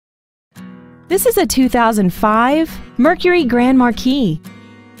This is a 2005 Mercury Grand Marquis.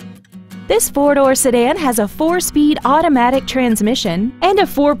 This four-door sedan has a 4-speed automatic transmission and a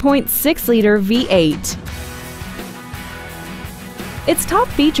 4.6-liter V8. Its top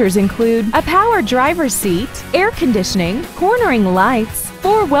features include a power driver's seat, air conditioning, cornering lights,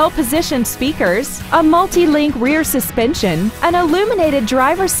 4 well-positioned speakers, a multi-link rear suspension, an illuminated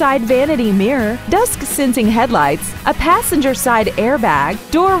driver's side vanity mirror, dusk-sensing headlights, a passenger side airbag,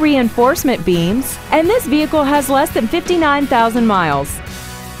 door reinforcement beams, and this vehicle has less than 59,000 miles.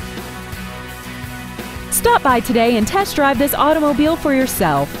 Stop by today and test drive this automobile for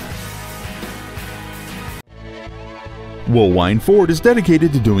yourself. Woolwine Ford is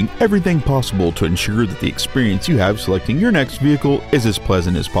dedicated to doing everything possible to ensure that the experience you have selecting your next vehicle is as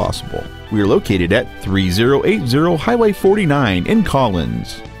pleasant as possible. We are located at 3080 Highway 49 in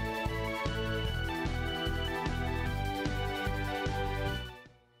Collins.